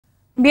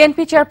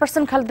BNP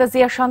chairperson Khaleda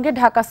জিয়ার সঙ্গে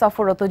ঢাকা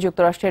সফররত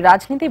যুক্তরাষ্ট্রের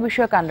রাজনীতি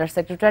বিষয়ক আন্ডার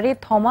সেক্রেটারি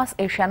থমাস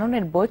এ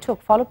শ্যাননের বৈঠক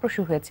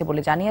ফলপ্রসূ হয়েছে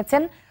বলে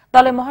জানিয়েছেন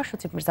দলের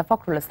মহাসচিব মির্জা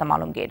ফখরুল ইসলাম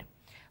আলমগীর।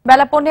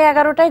 বেলা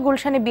 11:15টায়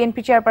গুলশানে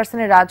বিএনপি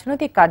চেয়ারপারসনের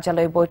রাজনৈতিক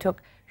কার্যালয়ে বৈঠক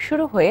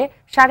শুরু হয়ে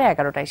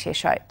 11:30টায় শেষ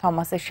হয়।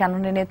 থমাস এ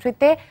শ্যাননের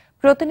নেতৃত্বে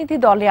প্রতিনিধি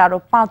দলে আরও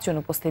 5 জন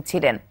উপস্থিত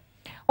ছিলেন।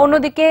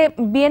 অন্যদিকে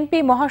বিএনপি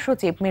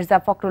মহাসচিব মির্জা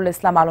ফখরুল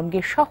ইসলাম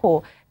আলমগীর সহ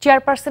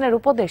চেয়ারপারসনের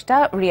উপদেষ্টা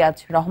রিয়াজ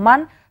রহমান,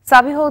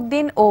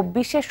 সাবিহউদ্দিন ও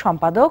বিশেষ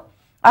সম্পাদক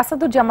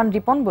আসাদুজ্জামান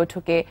রিপন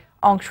বৈঠকে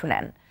অংশ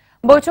নেন।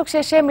 বৈঠক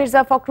শেষে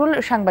মির্জা ফখরুল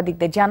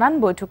সাংবাদিকদের জানান,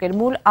 বৈঠকের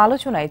মূল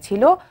আলোচনায়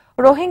ছিল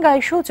রোহিঙ্গা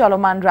ইস্যু,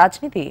 চলমান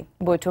রাজনীতি।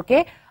 বৈঠকে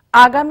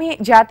আগামী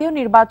জাতীয়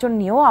নির্বাচন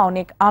নিয়েও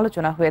অনেক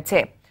আলোচনা হয়েছে।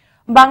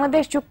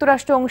 বাংলাদেশ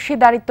যুক্তরাষ্ট্র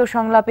অংশীদারিত্ব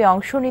সংলাপে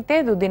অংশ নিতে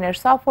দুদিনের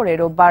সফরে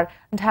রোববার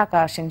ঢাকা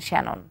আসেন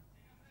শ্যানন।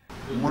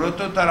 মূলত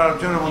তার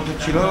আলোচনার মধ্যে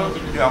ছিল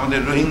যে আমাদের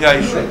রোহিঙ্গা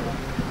ইস্যু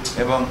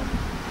এবং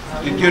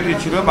দ্বিতীয়টি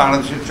ছিল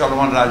বাংলাদেশের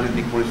চলমান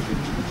রাজনৈতিক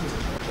পরিস্থিতি।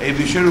 এই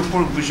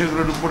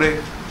বিষয়গুলোর উপরে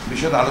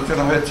বিশদ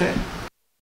আলোচনা হয়েছে।